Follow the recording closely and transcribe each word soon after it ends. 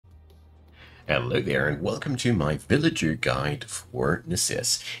Hello there and welcome to my villager guide for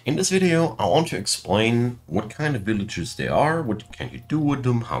Necesse. In this video I want to explain what kind of villagers they are, what can you do with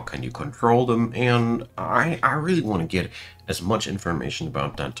them, how can you control them, and I really want to get as much information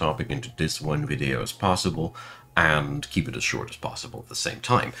about that topic into this one video as possible and keep it as short as possible at the same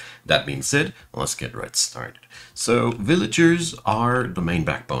time. That being said, let's get right started. So villagers are the main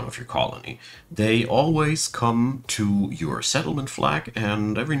backbone of your colony. They always come to your settlement flag,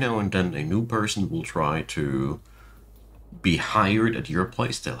 and every now and then a new person will try to be hired at your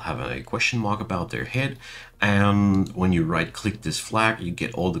place. They'll have a question mark about their head, and when you right click this flag you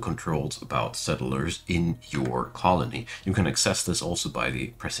get all the controls about settlers in your colony. You can access this also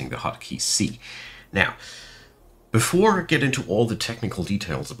by pressing the hotkey C. Now, before I get into all the technical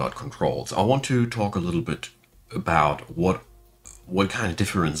details about controls, I want to talk a little bit about what kind of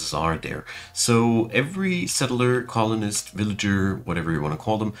differences are there. So every settler, colonist, villager, whatever you want to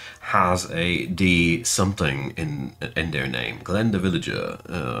call them, has the something in their name. Glenn the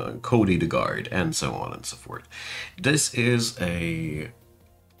villager, Cody the guard, and so on and so forth. This is their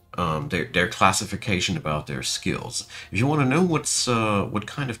classification about their skills. If you want to know what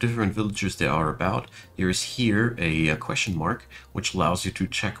kind of different villagers they are about, there's here a question mark which allows you to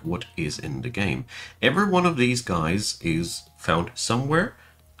check what is in the game. Every one of these guys is found somewhere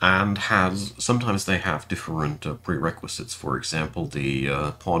and sometimes they have different prerequisites. For example,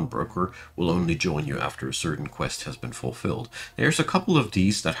 the pawnbroker will only join you after a certain quest has been fulfilled. There's a couple of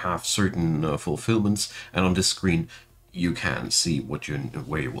these that have certain fulfillments, and on this screen you can see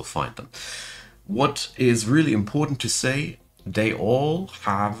where you will find them. What is really important to say, they all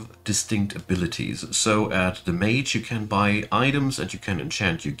have distinct abilities. So at the mage you can buy items and you can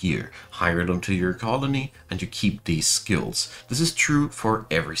enchant your gear, hire them to your colony, and you keep these skills. This is true for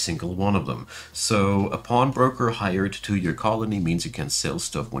every single one of them. So a pawnbroker hired to your colony means you can sell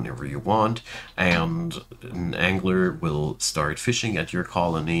stuff whenever you want, and an angler will start fishing at your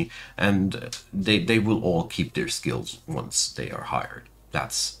colony, and they will all keep their skills once they are hired.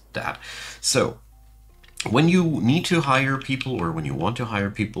 That's that. So when you need to hire people, or when you want to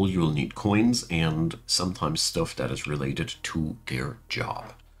hire people, you will need coins and sometimes stuff that is related to their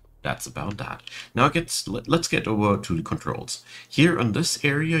job. That's about that. Now let's get over to the controls. Here on this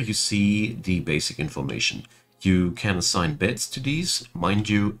area you see the basic information. You can assign beds to these. Mind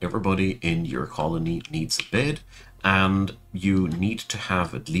you, everybody in your colony needs a bed, and you need to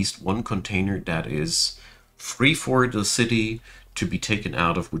have at least one container that is free for the city to be taken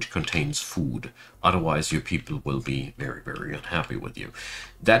out of, which contains food. Otherwise your people will be very, very unhappy with you.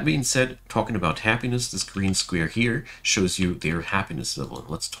 That being said, talking about happiness, this green square here shows you their happiness level.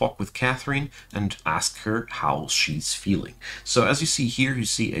 Let's talk with Catherine and ask her how she's feeling. So as you see here, you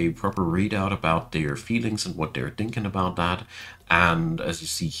see a proper readout about their feelings and what they're thinking about that. And as you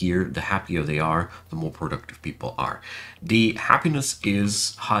see here, the happier they are, the more productive people are. The happiness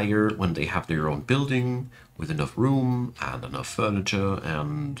is higher when they have their own building with enough room and enough furniture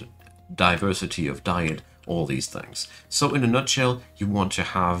and diversity of diet, all these things. So in a nutshell, you want to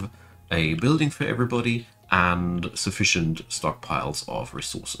have a building for everybody and sufficient stockpiles of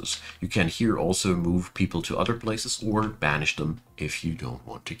resources. You can here also move people to other places or banish them if you don't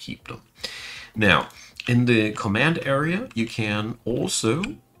want to keep them. Now, in the command area, you can also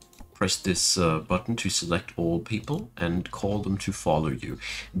press this button to select all people and call them to follow you.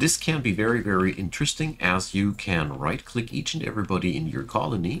 This can be very, very interesting, as you can right-click each and everybody in your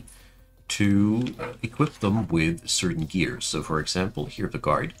colony to equip them with certain gears. So for example, here the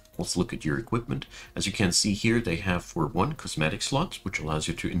guard. Let's look at your equipment. As you can see here, they have for one cosmetic slots, which allows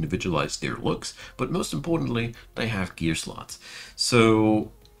you to individualize their looks, but most importantly, they have gear slots.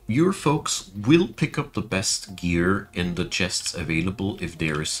 So your folks will pick up the best gear in the chests available if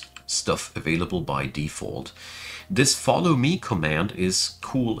there's stuff available by default. This follow me command is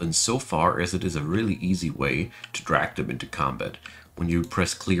cool insofar as it is a really easy way to drag them into combat. When you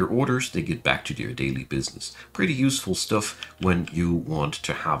press clear orders, they get back to their daily business. Pretty useful stuff when you want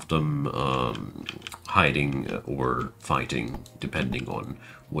to have them hiding or fighting, depending on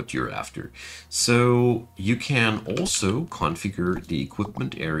what you're after. So you can also configure the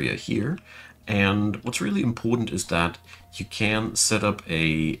equipment area here. And what's really important is that you can set up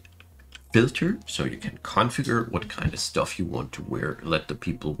a filter, so you can configure what kind of stuff you want to let the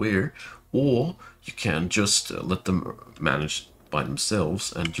people wear, or you can just let them manage by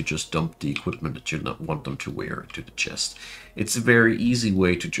themselves, and you just dump the equipment that you not want them to wear into the chest. It's a very easy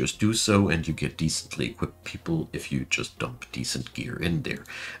way to just do so, and you get decently equipped people if you just dump decent gear in there.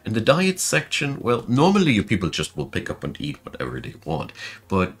 In the diet section, well, normally your people just will pick up and eat whatever they want,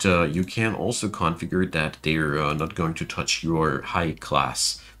 but you can also configure that they're not going to touch your high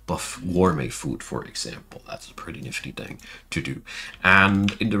class buff gourmet food, for example. That's a pretty nifty thing to do.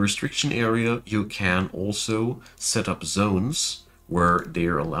 And in the restriction area, you can also set up zones where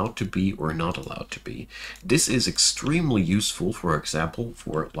they're allowed to be or not allowed to be. This is extremely useful, for example,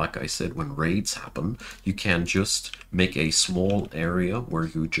 for, like I said, when raids happen, you can just make a small area where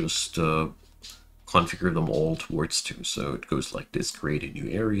you just configure them all towards two. So it goes like this: create a new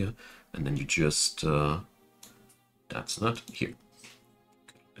area, and then you just, that's not here.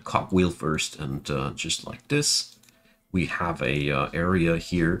 The cogwheel first, and just like this, we have a area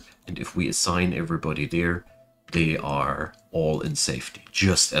here, and if we assign everybody there, they are all in safety.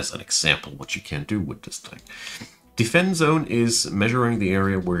 Just as an example, what you can do with this thing. Defend zone is measuring the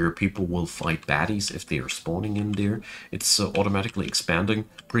area where your people will fight baddies if they are spawning in there. It's automatically expanding.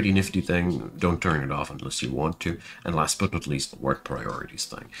 Pretty nifty thing. Don't turn it off unless you want to. And last but not least, the work priorities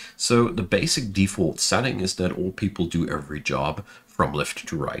thing. So the basic default setting is that all people do every job from left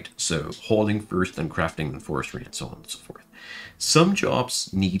to right. So hauling first, then crafting, and forestry, and so on and so forth. Some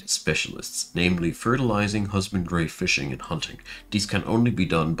jobs need specialists, namely fertilizing, husbandry, fishing, and hunting. These can only be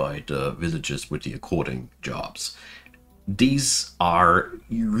done by the villages with the according jobs. These are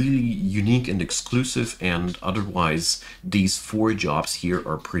really unique and exclusive, and otherwise these 4 jobs here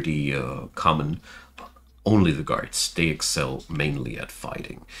are pretty common. Only the guards, they excel mainly at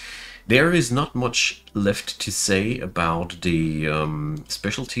fighting. There is not much left to say about the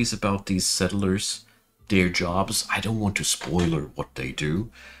specialties about these settlers. Their jobs, I don't want to spoiler what they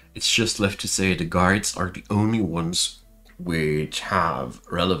do. It's just left to say the guards are the only ones which have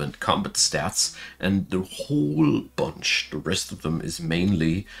relevant combat stats, and the whole bunch, the rest of them, is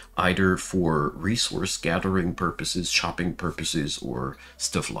mainly either for resource gathering purposes, shopping purposes, or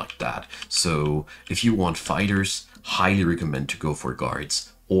stuff like that. So if you want fighters, highly recommend to go for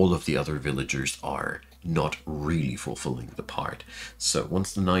guards. All of the other villagers are not really fulfilling the part. So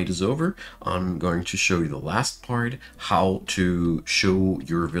once the night is over, I'm going to show you the last part, how to show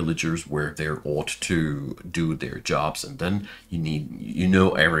your villagers where they ought to do their jobs, and then you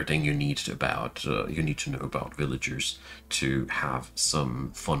know everything you need about you need to know about villagers to have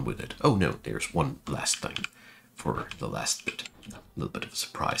some fun with it. Oh no, there's one last thing for the last bit. A little bit of a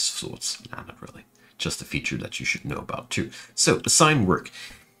surprise sorts. Nah, not really. Just a feature that you should know about too. So assign work.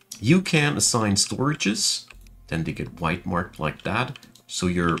 You can assign storages, then they get white marked like that, so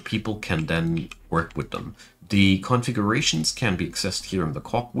your people can then work with them. The configurations can be accessed here in the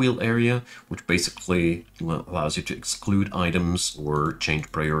cogwheel area, which basically allows you to exclude items or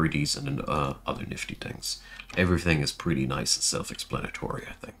change priorities and other nifty things. Everything is pretty nice and self-explanatory,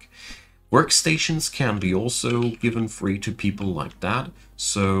 I think. Workstations can be also given free to people like that,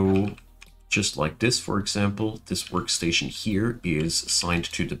 so just like this, for example, this workstation here is assigned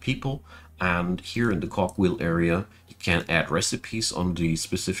to the people, and here in the cogwheel area, you can add recipes on the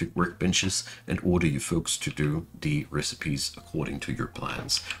specific workbenches and order you folks to do the recipes according to your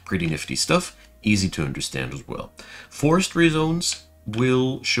plans. Pretty nifty stuff, easy to understand as well. Forestry zones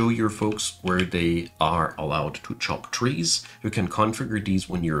will show your folks where they are allowed to chop trees. You can configure these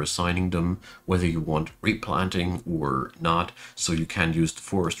when you're assigning them, whether you want replanting or not. So you can use the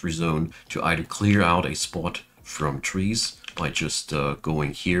forestry zone to either clear out a spot from trees by just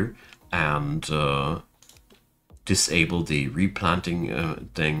going here and disable the replanting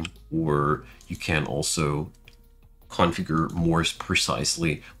thing, or you can also configure more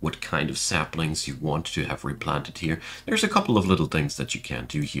precisely what kind of saplings you want to have replanted here. There's a couple of little things that you can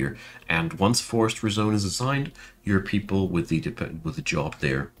do here, and once forestry zone is assigned, your people with the job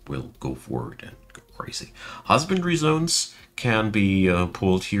there will go forward and go crazy. Husbandry zones can be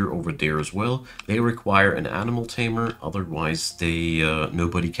pulled here over there as well. They require an animal tamer, otherwise they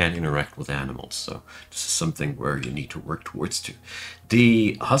nobody can interact with animals. So this is something where you need to work towards too.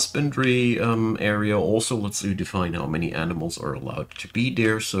 The husbandry area also lets you define how many animals are allowed to be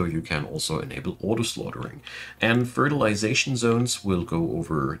there, so you can also enable auto slaughtering. And fertilization zones will go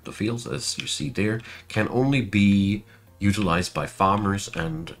over the fields, as you see there, can only be utilized by farmers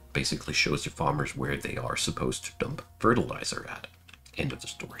and basically shows the farmers where they are supposed to dump fertilizer at. End of the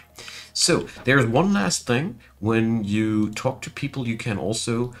story. So there's one last thing. When you talk to people, you can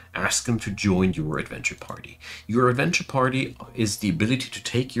also ask them to join your adventure party. Your adventure party is the ability to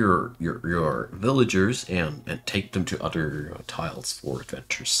take your villagers and take them to other tiles for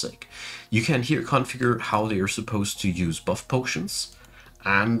adventure's sake. You can here configure how they are supposed to use buff potions.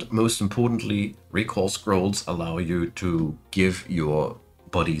 And most importantly, recall scrolls allow you to give your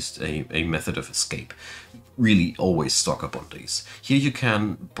buddies a method of escape. Really always stock up on these. Here you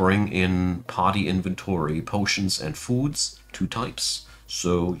can bring in party inventory, potions and foods, 2 types,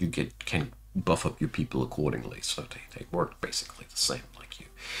 so you can buff up your people accordingly, so they work basically the same like you.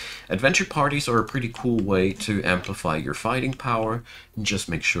 Adventure parties are a pretty cool way to amplify your fighting power, and just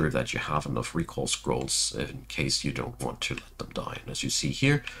make sure that you have enough recall scrolls in case you don't want to let them die. And as you see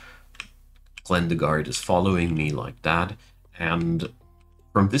here, Glendegard is following me like that, and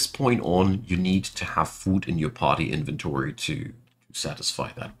from this point on, you need to have food in your party inventory to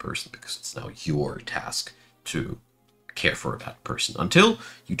satisfy that person, because it's now your task to care for that person until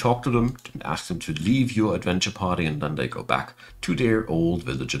you talk to them and ask them to leave your adventure party, and then they go back to their old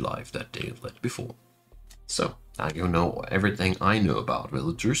village alive that they led before. So now you know everything I know about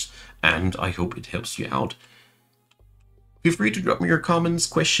villagers, and I hope it helps you out. Feel free to drop me your comments,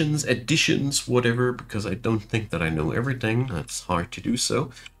 questions, additions, whatever, because I don't think that I know everything. It's hard to do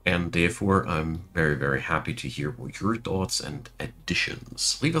so, and therefore I'm very, very happy to hear your thoughts and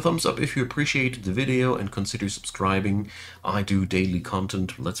additions. Leave a thumbs up if you appreciated the video, and consider subscribing. I do daily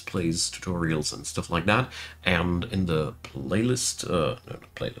content, let's plays, tutorials, and stuff like that. And in the playlist,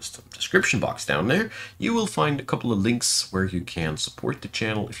 description box down there, you will find a couple of links where you can support the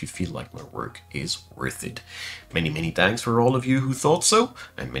channel if you feel like my work is worth it. Many, many thanks for all of you who thought so,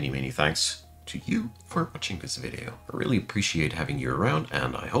 and many, many thanks to you for watching this video. I really appreciate having you around,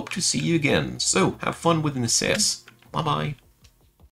 and I hope to see you again. So, have fun with Necesse. Bye-bye.